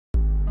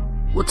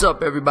What's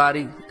up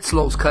everybody, it's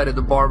Los Cut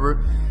the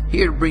Barber,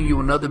 here to bring you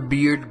another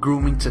beard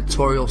grooming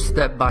tutorial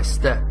step by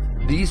step.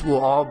 These will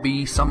all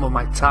be some of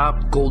my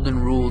top golden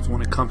rules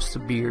when it comes to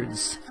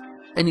beards.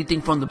 Anything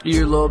from the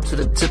earlobe to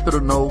the tip of the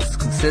nose is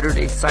considered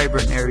a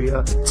sideburn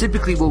area,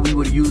 typically what we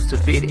would use to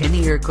fade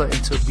any haircut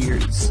into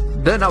beards.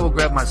 Then I will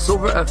grab my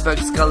Silver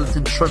FX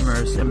skeleton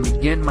trimmers and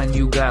begin my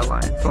new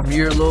guideline from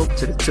earlobe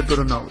to the tip of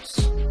the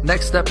nose.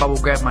 Next step, I will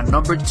grab my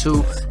number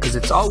 2 because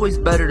it's always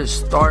better to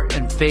start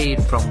and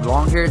fade from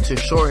long hair to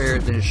short hair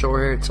than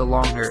short hair to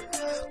long hair.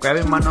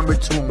 Grabbing my number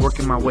 2 and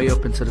working my way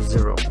up into the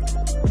 0.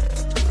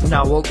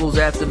 Now what goes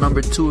after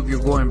number 2 if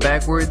you're going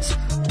backwards?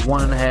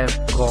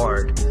 1.5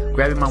 guard.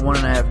 Grabbing my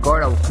 1.5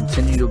 guard, I will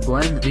continue to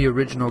blend the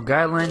original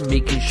guideline,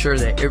 making sure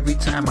that every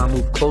time I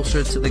move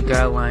closer to the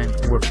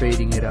guideline, we're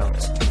fading it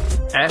out.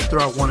 After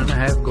our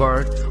 1.5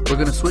 guard, we're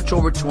going to switch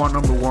over to our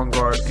number 1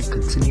 guard and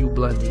continue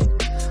blending.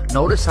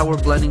 Notice how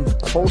we're blending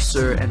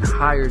closer and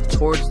higher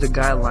towards the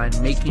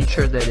guideline, making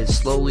sure that it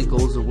slowly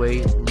goes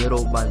away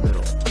little by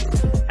little.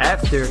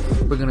 After,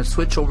 we're going to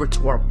switch over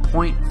to our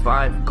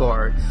 0.5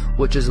 guard,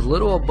 which is a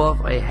little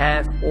above a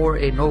half or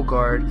a no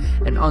guard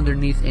and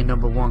underneath a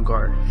number 1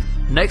 guard.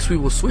 Next, we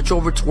will switch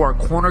over to our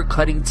corner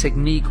cutting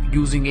technique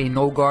using a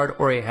no guard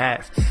or a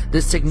half.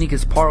 This technique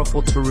is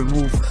powerful to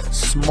remove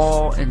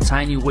small and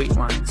tiny weight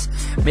lines.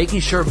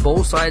 Making sure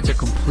both sides are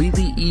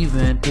completely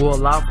even will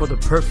allow for the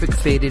perfect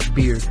faded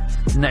beard.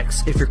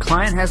 Next, if your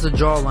client has a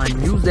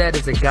jawline, use that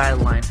as a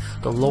guideline.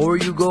 The lower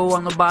you go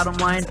on the bottom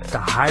line, the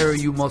higher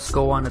you must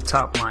go on the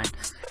top line.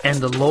 And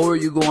the lower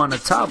you go on the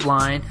top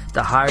line,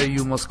 the higher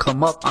you must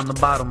come up on the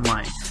bottom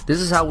line. This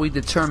is how we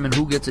determine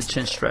who gets a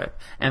chin strap.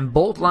 And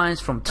both lines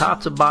from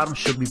top to bottom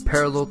should be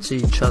parallel to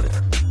each other.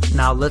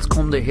 Now let's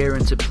comb the hair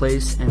into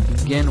place and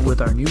begin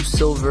with our new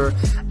Silver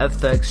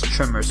FX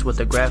trimmers with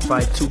the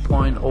Graphite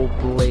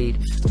 2.0 blade,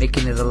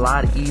 making it a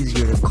lot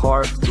easier to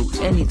carve through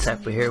any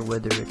type of hair,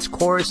 whether it's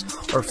coarse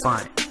or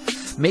fine.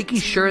 Making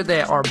sure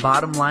that our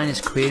bottom line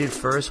is created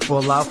first will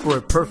allow for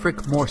a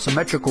perfect, more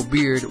symmetrical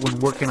beard when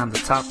working on the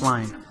top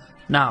line.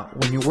 Now,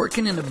 when you're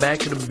working in the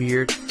back of the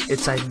beard,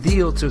 it's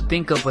ideal to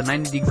think of a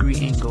 90-degree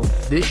angle.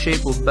 This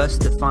shape will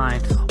best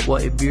define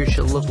what a beard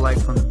should look like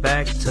from the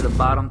back to the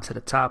bottom to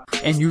the top.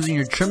 And using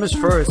your trimmers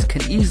first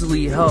can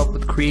easily help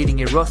with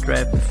creating a rough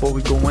draft before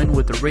we go in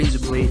with the razor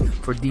blade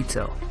for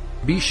detail.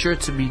 Be sure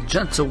to be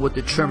gentle with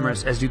the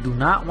trimmers as you do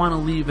not want to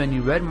leave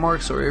any red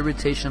marks or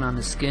irritation on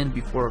the skin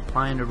before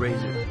applying the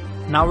razor.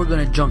 Now we're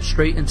going to jump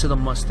straight into the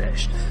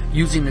mustache.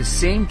 Using the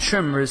same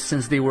trimmers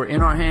since they were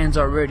in our hands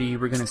already,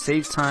 we're going to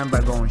save time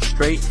by going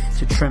straight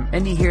to trim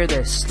any hair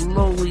that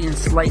slowly and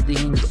slightly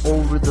hangs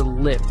over the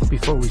lip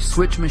before we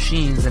switch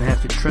machines and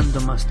have to trim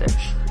the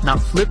mustache. Now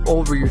flip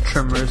over your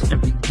trimmers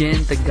and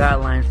begin the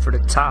guideline for the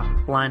top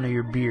line of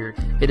your beard.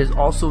 It is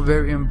also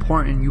very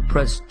important you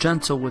press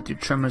gentle with your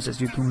trimmers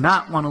as you do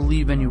not want to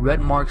leave any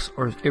red marks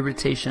or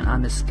irritation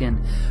on the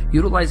skin.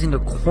 Utilizing the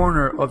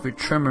corner of your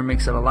trimmer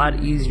makes it a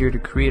lot easier to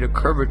create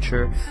a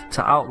curvature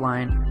to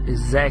outline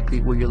exactly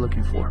what you're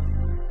looking for.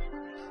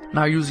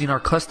 Now using our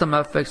custom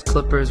FX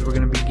clippers, we're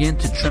going to begin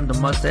to trim the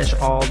mustache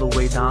all the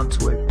way down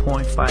to a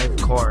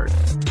 0.5 guard.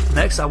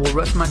 Next, I will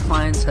rest my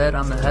client's head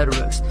on the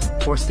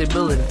headrest for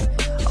stability,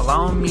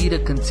 allowing me to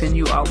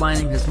continue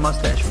outlining his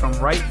mustache from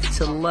right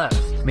to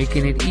left,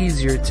 making it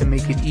easier to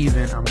make it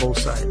even on both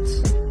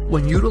sides.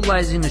 When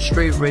utilizing a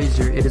straight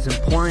razor, it is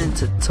important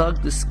to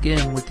tug the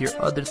skin with your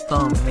other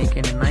thumb, making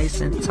it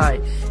nice and tight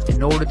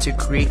in order to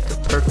create the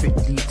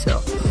perfect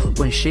detail.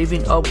 When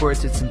shaving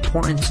upwards, it's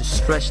important to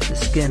stretch the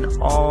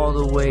skin all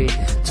the way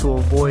to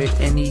avoid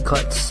any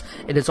cuts.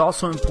 It is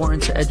also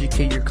important to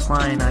educate your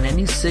client on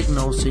any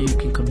signals so you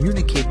can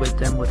communicate with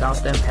them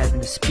without them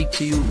having to speak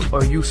to you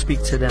or you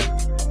speak to them.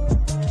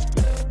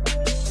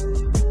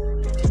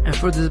 And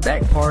for this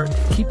back part,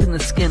 keeping the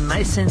skin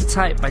nice and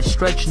tight by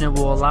stretching it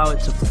will allow it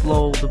to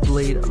flow the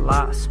blade a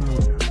lot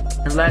smoother.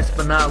 And last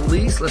but not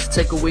least, let's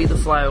take away the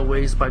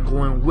flyaways by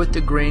going with the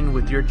grain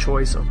with your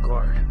choice of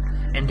guard.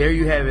 And there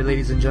you have it,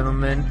 ladies and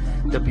gentlemen,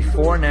 the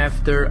before and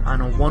after on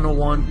a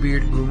 101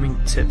 beard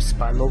grooming tips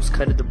by Los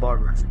Cut the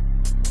Barber.